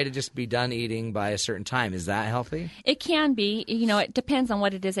try to just be done eating by a certain time. Is that healthy? It can be. It depends on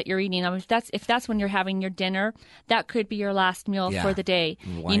what it is that you're eating. I mean, if that's when you're having your dinner, that could be your last meal for the day.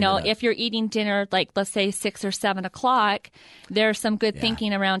 If you're eating dinner, like let's say 6 or 7 o'clock, there's some good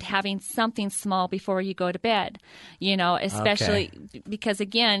thinking around having something small before you go to bed. Especially because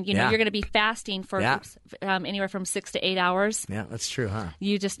again, you're going to be fasting for anywhere from 6 to 8 hours. Yeah, that's true, huh?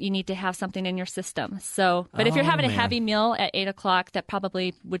 You need to have something in your system. So, but if you're having a heavy meal at 8 o'clock, that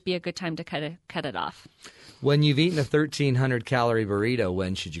probably would be a good time to cut it off. When you've eaten a 1,300 calorie burrito,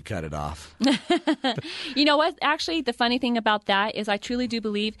 when should you cut it off? You know what? Actually, the funny thing about that is I truly do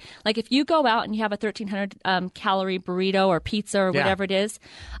believe, like if you go out and you have a 1,300 calorie burrito or pizza or whatever it is,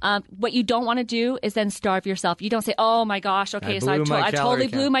 what you don't want to do is then starve yourself. You don't say, oh my gosh, okay, I totally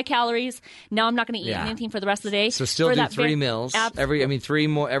blew my calories. Now I'm not going to eat anything for the rest of the day. So still do 3 meals. Every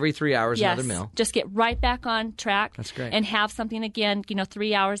 3 hours, another meal. Just get right back on track. That's great. And have something again,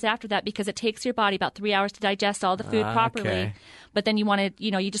 3 hours after that, because it takes your body about 3 hours to digest all the food properly. Okay. But then you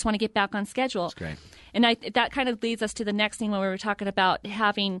just want to get back on schedule. That's great. And that kind of leads us to the next thing when we were talking about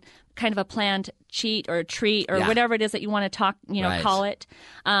having kind of a planned cheat or treat or whatever it is that you want to call it.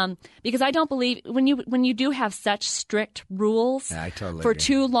 Because I don't believe when you do have such strict rules for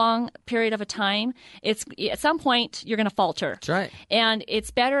too long period of a time, it's at some point you're going to falter. That's right. And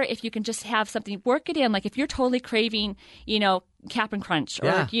it's better if you can just have something, work it in. Like if you're totally craving, Cap'n Crunch or,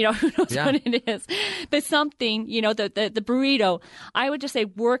 who knows what it is. But something, the burrito, I would just say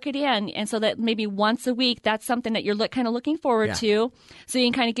work it in. And so that maybe once a week, that's something that you're kind of looking forward to. So you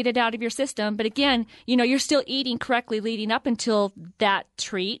can kind of get it out of your system. But again, you're still eating correctly leading up until that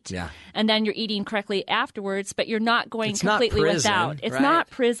treat. Yeah. And then you're eating correctly afterwards, but you're not going completely without. It's not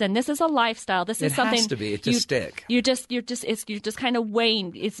prison. This is a lifestyle. This is something. It has to be. It's a stick. You're just kind of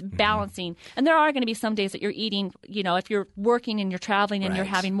weighing. It's balancing. And there are going to be some days that you're eating, if you're working and you're traveling and you're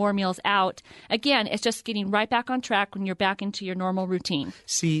having more meals out. Again, it's just getting right back on track when you're back into your normal routine.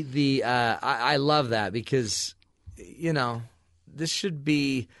 See, I love that because, this should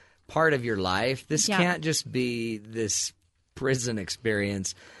be part of your life. This can't just be this prison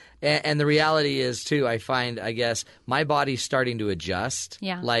experience. And the reality is, too, I find, I guess, my body's starting to adjust.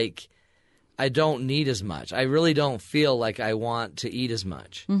 Yeah. Like, I don't need as much. I really don't feel like I want to eat as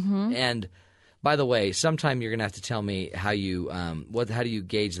much. Mm-hmm. And by the way, sometime you're going to have to tell me how you how do you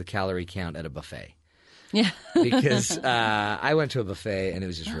gauge the calorie count at a buffet? Yeah. Because I went to a buffet and it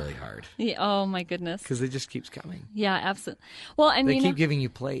was just really hard. Yeah, oh my goodness. Because it just keeps coming. Yeah, absolutely. Well, and they keep giving you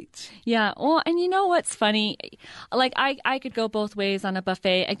plates. Yeah. Well, and you know what's funny? Like I could go both ways on a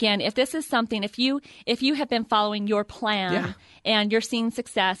buffet. Again, if this is something, if you have been following your plan and you're seeing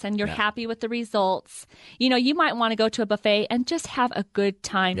success and you're happy with the results, you might want to go to a buffet and just have a good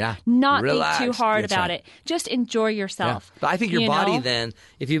time. Yeah. Not Relax, think too hard about it. Just enjoy yourself. Yeah. But I think your body then,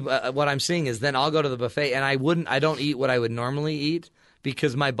 if you what I'm seeing is then I'll go to the buffet and I don't eat what I would normally eat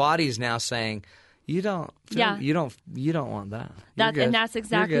because my body's now saying, you don't want that. And that's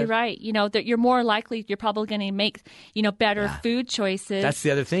exactly right. You know, that you're more likely, you're probably going to make, better food choices. That's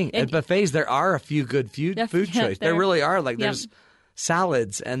the other thing. At buffets, there are a few good food choices. There really are. Like there's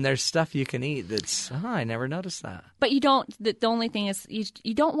salads and there's stuff you can eat that's, I never noticed that. But you don't, the only thing is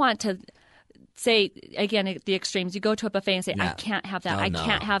you don't want to say, again, at the extremes, you go to a buffet and say, I can't have that.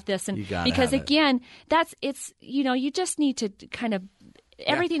 Can't have this. And because again, you just need to kind of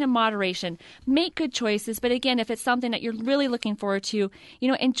everything in moderation. Make good choices. But again, if it's something that you're really looking forward to,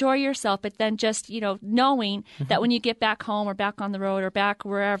 enjoy yourself. But then just, knowing that when you get back home or back on the road or back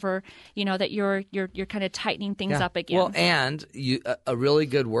wherever, that you're kind of tightening things up again. Well, and a really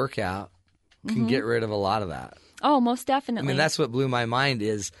good workout can get rid of a lot of that. Oh, most definitely. I mean, that's what blew my mind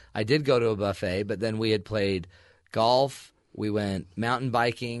is I did go to a buffet, but then we had played golf, we went mountain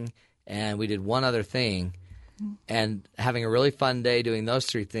biking, and we did one other thing. And having a really fun day doing those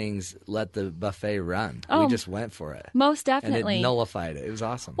three things let the buffet run. We just went for it. Most definitely. And it nullified it. It was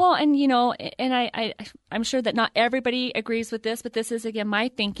awesome. Well, and I'm sure that not everybody agrees with this, but this is, again,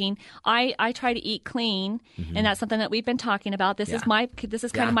 my thinking. I try to eat clean, and that's something that we've been talking about. This is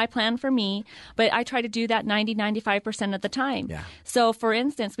kind of my plan for me, but I try to do that 90-95% of the time. Yeah. So, for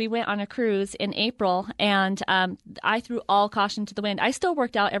instance, we went on a cruise in April, and I threw all caution to the wind. I still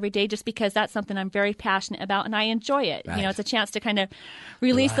worked out every day just because that's something I'm very passionate about, and I enjoy it. Right. It's a chance to kind of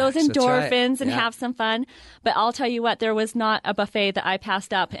release those endorphins and have some fun. But I'll tell you what, there was not a buffet that I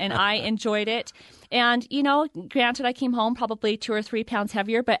passed up, and I enjoyed it. And, granted, I came home probably 2 or 3 pounds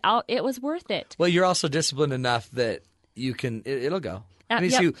heavier, but it was worth it. Well, you're also disciplined enough that you can, it'll go.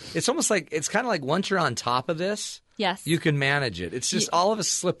 It's almost like, it's kind of like once you're on top of this, you can manage it. It's just all of us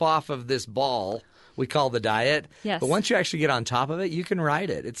slip off of this ball we call the diet. Yes. But once you actually get on top of it, you can ride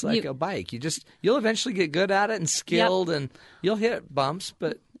it. It's like a bike. You'll eventually get good at it and skilled, and you'll hit bumps,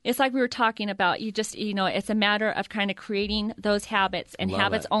 but it's like we were talking about. It's a matter of kind of creating those habits, and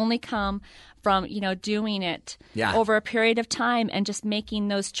habits only come from, doing it over a period of time and just making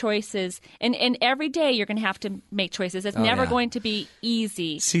those choices. And every day you're going to have to make choices. It's never going to be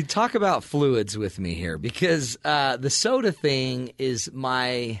easy. See, talk about fluids with me here, because the soda thing is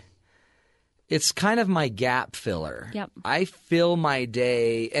it's kind of my gap filler. Yep. I fill my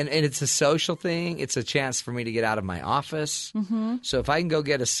day, and it's a social thing. It's a chance for me to get out of my office. Mm-hmm. So if I can go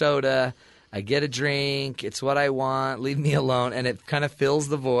get a soda, I get a drink. It's what I want. Leave me alone. And it kind of fills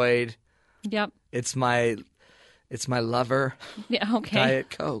the void. Yep. It's my lover. Yeah, okay. Diet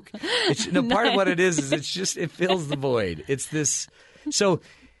Coke. Part of what it is it fills the void. It's this. So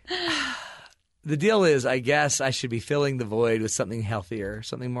the deal is, I guess I should be filling the void with something healthier,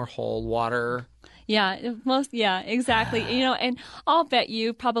 something more whole, water. Yeah, exactly. And I'll bet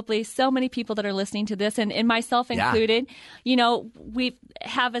you probably so many people that are listening to this, and myself included, we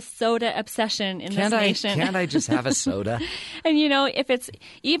have a soda obsession in this nation. Can't I just have a soda? And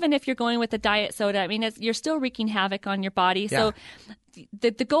even if you're going with a diet soda, I mean, you're still wreaking havoc on your body. Yeah. So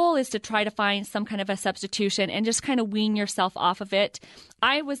the goal is to try to find some kind of a substitution and just kind of wean yourself off of it.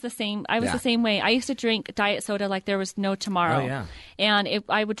 I was the same. The same way. I used to drink diet soda like there was no tomorrow. Oh, yeah. And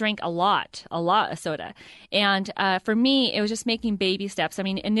I would drink a lot of soda. And for me, it was just making baby steps. I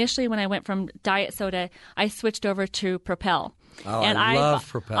mean, initially when I went from diet soda, I switched over to Propel. Oh, and I love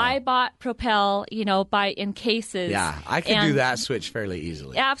Propel. I bought Propel, in cases. Yeah, I could do that switch fairly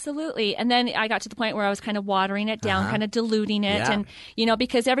easily. Absolutely. And then I got to the point where I was kind of watering it down, kind of diluting it. Yeah. And,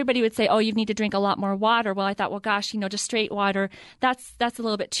 because everybody would say, oh, you need to drink a lot more water. Well, I thought, well, gosh, just straight water, that's a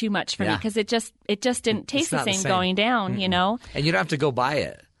little bit too much for me, because it just didn't taste the same going down, And you don't have to go buy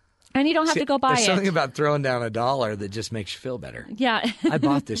it. And you don't have to go buy it. There's something about throwing down $1 that just makes you feel better. Yeah. I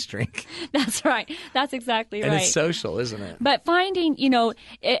bought this drink. That's right. That's exactly right. And it's social, isn't it? But finding,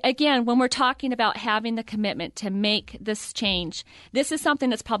 again, when we're talking about having the commitment to make this change, this is something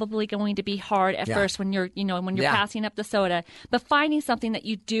that's probably going to be hard at first when you're, passing up the soda. But finding something that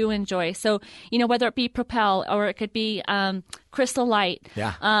you do enjoy. So, whether it be Propel or it could be Crystal Light.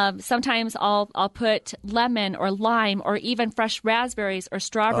 Yeah. Sometimes I'll put lemon or lime or even fresh raspberries or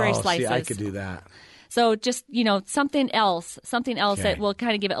strawberry slices. See, I could do that. So just, something else that will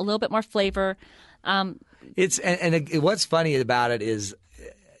kind of give it a little bit more flavor. What's funny about it is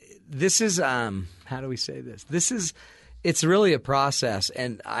this is how do we say this? It's really a process,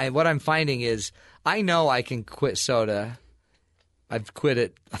 and what I'm finding is I know I can quit soda. I've quit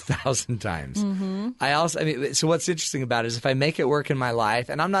it 1,000 times. Mm-hmm. So what's interesting about it is if I make it work in my life,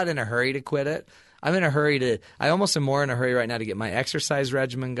 and I'm not in a hurry to quit it, I'm in a hurry I almost am more in a hurry right now to get my exercise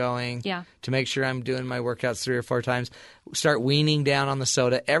regimen going. Yeah. To make sure I'm doing my workouts 3 or 4 times. Start weaning down on the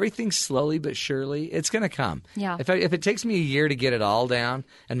soda. Everything slowly but surely, it's going to come. Yeah. If it takes me a year to get it all down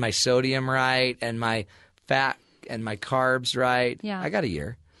and my sodium right and my fat and my carbs right, I got a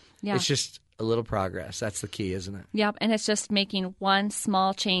year. Yeah. It's just a little progress. That's the key, isn't it? Yep, and it's just making one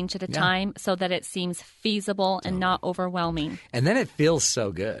small change at a time so that it seems feasible and not overwhelming. And then it feels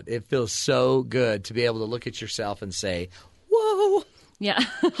so good. It feels so good to be able to look at yourself and say, whoa. Yeah.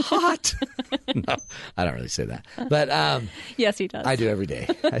 Hot. No, I don't really say that. But yes, he does. I do every day.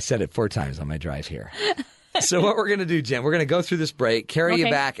 I said it 4 times on my drive here. So what we're going to do, Jen, we're going to go through this break, carry you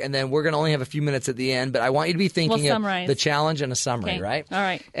back, and then we're going to only have a few minutes at the end. But I want you to be thinking of the challenge and a summary, right? All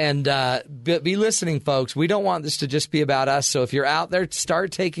right. And be listening, folks. We don't want this to just be about us. So if you're out there,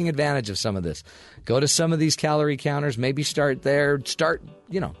 start taking advantage of some of this. Go to some of these calorie counters. Maybe start there. Start,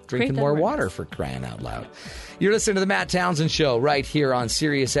 drinking more water, for crying out loud. You're listening to the Matt Townsend Show right here on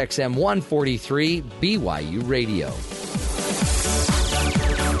Sirius XM 143 BYU Radio.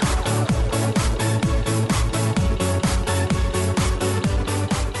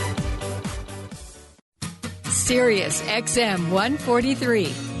 Sirius XM 143.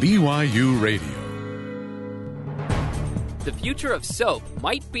 BYU Radio. The future of soap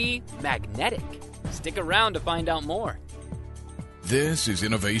might be magnetic. Stick around to find out more. This is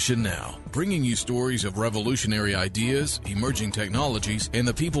Innovation Now, bringing you stories of revolutionary ideas, emerging technologies, and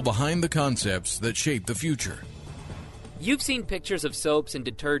the people behind the concepts that shape the future. You've seen pictures of soaps and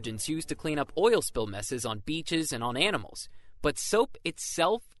detergents used to clean up oil spill messes on beaches and on animals. But soap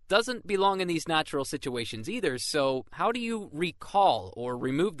itself doesn't belong in these natural situations either, so how do you recall or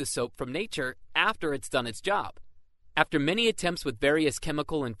remove the soap from nature after it's done its job? After many attempts with various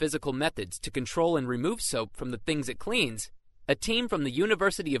chemical and physical methods to control and remove soap from the things it cleans, a team from the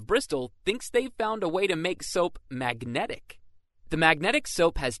University of Bristol thinks they've found a way to make soap magnetic. The magnetic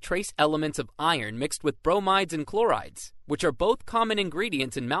soap has trace elements of iron mixed with bromides and chlorides, which are both common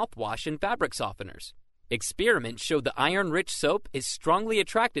ingredients in mouthwash and fabric softeners. Experiments show the iron-rich soap is strongly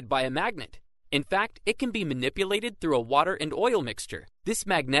attracted by a magnet. In fact, it can be manipulated through a water and oil mixture. This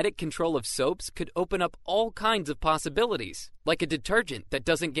magnetic control of soaps could open up all kinds of possibilities, like a detergent that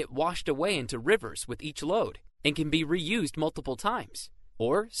doesn't get washed away into rivers with each load and can be reused multiple times.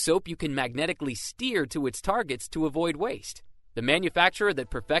 Or soap you can magnetically steer to its targets to avoid waste. The manufacturer that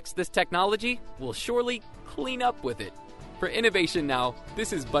perfects this technology will surely clean up with it. For Innovation Now,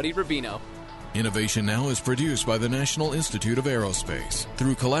 this is Buddy Rubino. Innovation Now is produced by the National Institute of Aerospace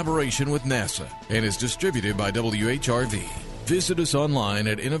through collaboration with NASA and is distributed by WHRV. Visit us online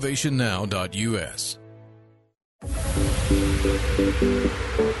at innovationnow.us.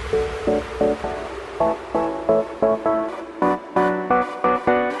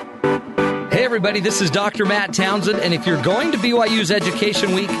 Hey everybody, this is Dr. Matt Townsend, and if you're going to BYU's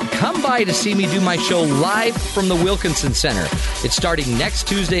Education Week, come by to see me do my show live from the Wilkinson Center. It's starting next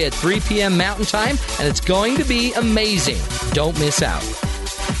Tuesday at 3 p.m. Mountain Time, and it's going to be amazing. Don't miss out.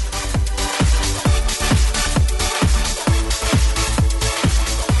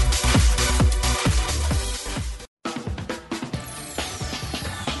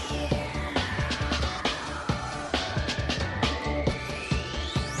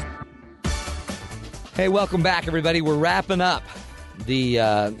 Hey, welcome back, everybody. We're wrapping up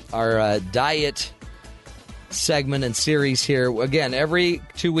our diet segment and series here. Again, every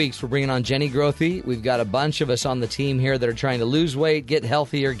 2 weeks, we're bringing on Jenny Grothe. We've got a bunch of us on the team here that are trying to lose weight, get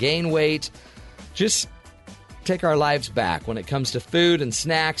healthier, gain weight, just take our lives back when it comes to food and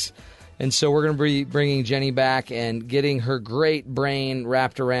snacks. And so we're going to be bringing Jenny back and getting her great brain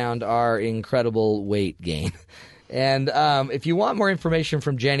wrapped around our incredible weight gain. And if you want more information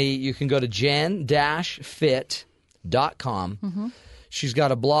from Jenny, you can go to jen-fit.com. Mm-hmm. She's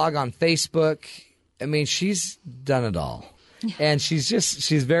got a blog on Facebook. I mean, she's done it all. Yeah. And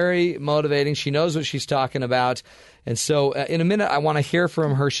she's very motivating. She knows what she's talking about. And so in a minute, I want to hear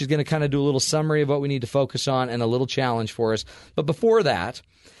from her. She's going to kind of do a little summary of what we need to focus on and a little challenge for us. But before that,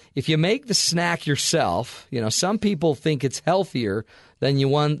 if you make the snack yourself, some people think it's healthier than the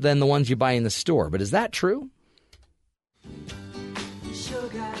ones you buy in the store. But is that true?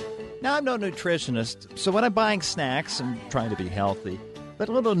 Now, I'm no nutritionist, so when I'm buying snacks, I'm trying to be healthy. But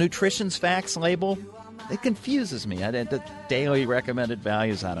a little nutrition facts label, it confuses me. The daily recommended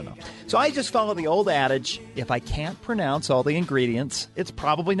values, I don't know. So I just follow the old adage, if I can't pronounce all the ingredients, it's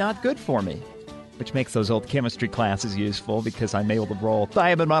probably not good for me. Which makes those old chemistry classes useful because I'm able to roll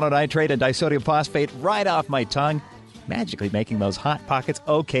thiamine mononitrate and disodium phosphate right off my tongue, magically making those Hot Pockets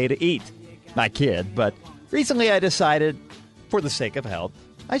okay to eat. I kid, but recently I decided, for the sake of health,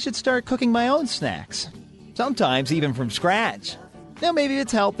 I should start cooking my own snacks. Sometimes even from scratch. Now, maybe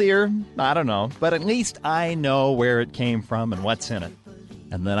it's healthier, I don't know, but at least I know where it came from and what's in it.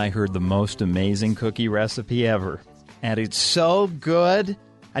 And then I heard the most amazing cookie recipe ever. And it's so good.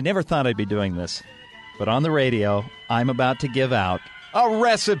 I never thought I'd be doing this. But on the radio, I'm about to give out a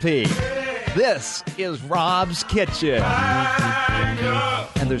recipe. This is Rob's Kitchen.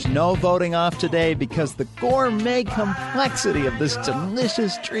 And there's no voting off today because the gourmet complexity of this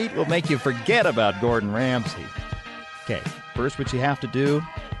delicious treat will make you forget about Gordon Ramsay. Okay, first what you have to do,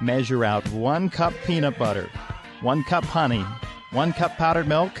 measure out 1 cup peanut butter, 1 cup honey, 1 cup powdered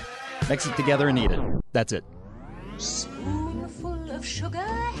milk, mix it together and eat it. That's it. Spoonful of sugar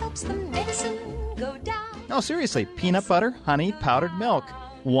helps the medicine go down. No, seriously, peanut butter, honey, powdered milk,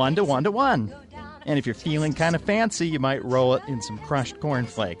 1 to 1 to 1. And if you're feeling kind of fancy, you might roll it in some crushed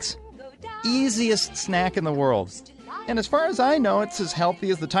cornflakes. Easiest snack in the world. And as far as I know, it's as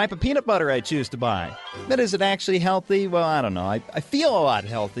healthy as the type of peanut butter I choose to buy. But is it actually healthy? Well, I don't know. I feel a lot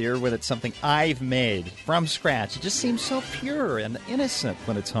healthier when it's something I've made from scratch. It just seems so pure and innocent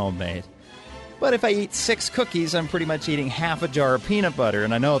when it's homemade. But if I eat 6 cookies, I'm pretty much eating half a jar of peanut butter,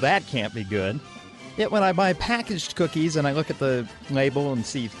 and I know that can't be good. Yet when I buy packaged cookies and I look at the label and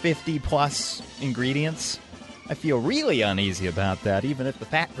see 50-plus ingredients, I feel really uneasy about that, even if the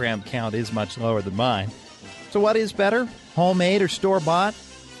fat gram count is much lower than mine. So what is better, homemade or store-bought?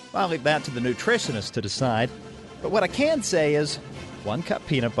 Well, I'll leave that to the nutritionist to decide. But what I can say is 1 cup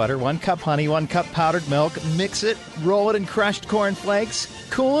peanut butter, 1 cup honey, 1 cup powdered milk, mix it, roll it in crushed cornflakes,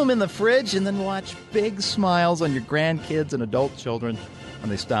 cool them in the fridge, and then watch big smiles on your grandkids and adult children when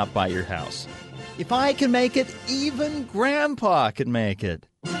they stop by your house. If I can make it, even Grandpa can make it.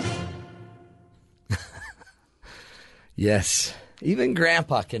 Yes, even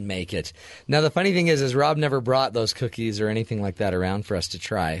Grandpa can make it. Now, the funny thing is Rob never brought those cookies or anything like that around for us to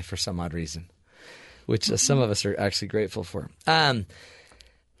try for some odd reason, which some of us are actually grateful for. Rob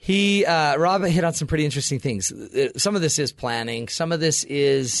hit on some pretty interesting things. Some of this is planning. Some of this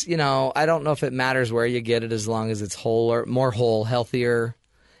is, I don't know if it matters where you get it as long as it's whole or more whole, healthier,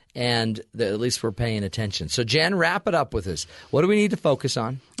 and at least we're paying attention. So, Jen, wrap it up with us. What do we need to focus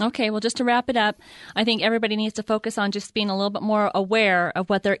on? Okay, well, just to wrap it up, I think everybody needs to focus on just being a little bit more aware of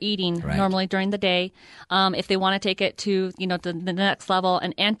what they're eating normally during the day. If they want to take it to, the next level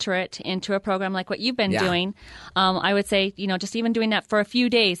and enter it into a program like what you've been doing, I would say, just even doing that for a few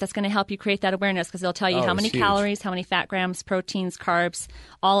days, that's going to help you create that awareness because they'll tell you how many calories, how many fat grams, proteins, carbs,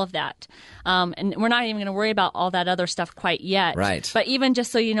 all of that. And we're not even going to worry about all that other stuff quite yet. Right. But even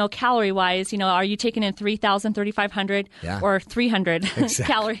just so you know, calorie-wise, are you taking in 3,000, 3,500 or 300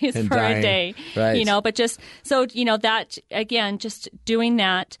 calories for a day? Right. But just so, that, again, just doing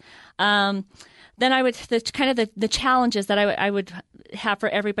that. Then I would, the challenges that I would have for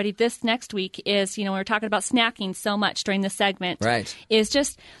everybody this next week is, we were talking about snacking so much during the segment. Right. Is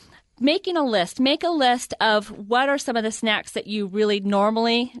just making a list. Make a list of what are some of the snacks that you really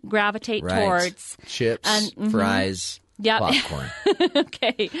normally gravitate towards. Chips, fries. Yep. Popcorn.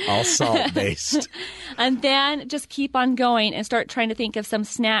 Okay. All salt-based. And then just keep on going and start trying to think of some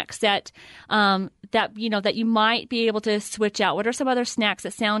snacks that you might be able to switch out. What are some other snacks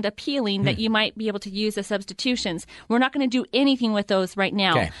that sound appealing that you might be able to use as substitutions? We're not going to do anything with those right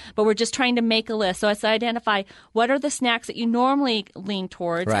now, but we're just trying to make a list. So let's identify what are the snacks that you normally lean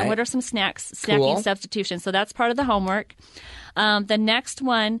towards and what are some snacking substitutions. So that's part of the homework. The next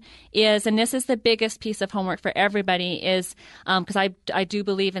one is, and this is the biggest piece of homework for everybody, is because I do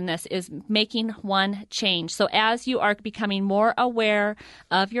believe in this, is making one change. So as you are becoming more aware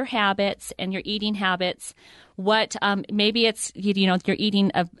of your habits and your eating habits, what maybe it's you're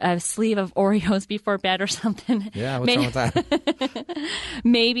eating a sleeve of Oreos before bed or something. Yeah, what's wrong with that?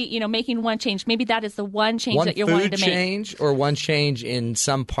 Maybe making one change. Maybe that is the one change that you're wanting to make. One food change or one change in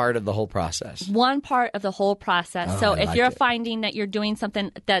some part of the whole process. One part of the whole process. So if you're finding that you're doing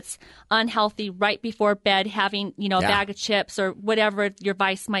something that's unhealthy right before bed, having a bag of chips or whatever your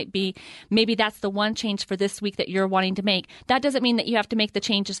vice might be, maybe that's the one change for this week that you're wanting to make. That doesn't mean that you have to make the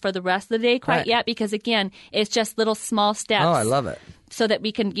changes for the rest of the day quite yet, because again, it's just little small steps. Oh, I love it. So that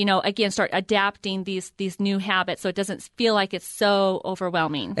we can, again, start adapting these new habits so it doesn't feel like it's so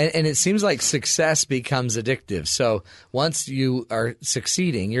overwhelming. And it seems like success becomes addictive. So once you are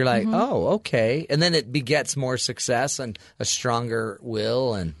succeeding, you're like, oh, okay. And then it begets more success and a stronger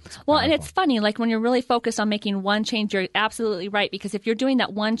will. And it's funny, like when you're really focused on making one change, you're absolutely right. Because if you're doing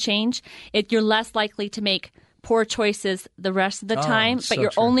that one change, you're less likely to make poor choices the rest of the time, but so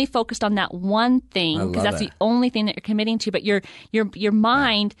you're true. only focused on that one thing I because love that's that. the only thing that you're committing to. But your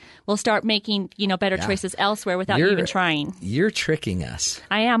mind will start making better choices elsewhere without you even trying. You're tricking us.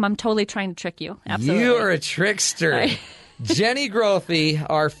 I am. I'm totally trying to trick you. Absolutely. You are a trickster. Jenny Grothe,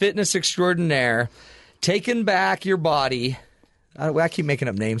 our fitness extraordinaire, taking back your body. I keep making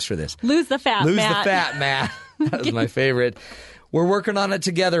up names for this. Lose the fat, Lose Matt. the fat, Matt. That was my favorite. We're working on it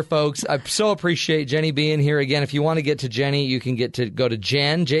together, folks. I so appreciate Jenny being here again. If you want to get to Jenny, you can go to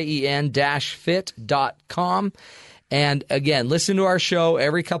jen-fit.com. And again, listen to our show.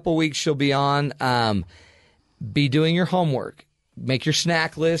 Every couple weeks she'll be on. Be doing your homework. Make your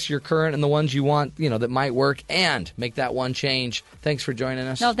snack list, your current and the ones you want, that might work, and make that one change. Thanks for joining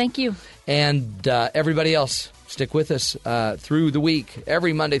us. No, thank you. And everybody else, stick with us through the week,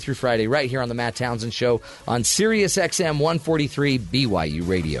 every Monday through Friday, right here on the Matt Townsend Show on Sirius XM 143 BYU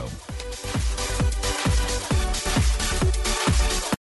Radio.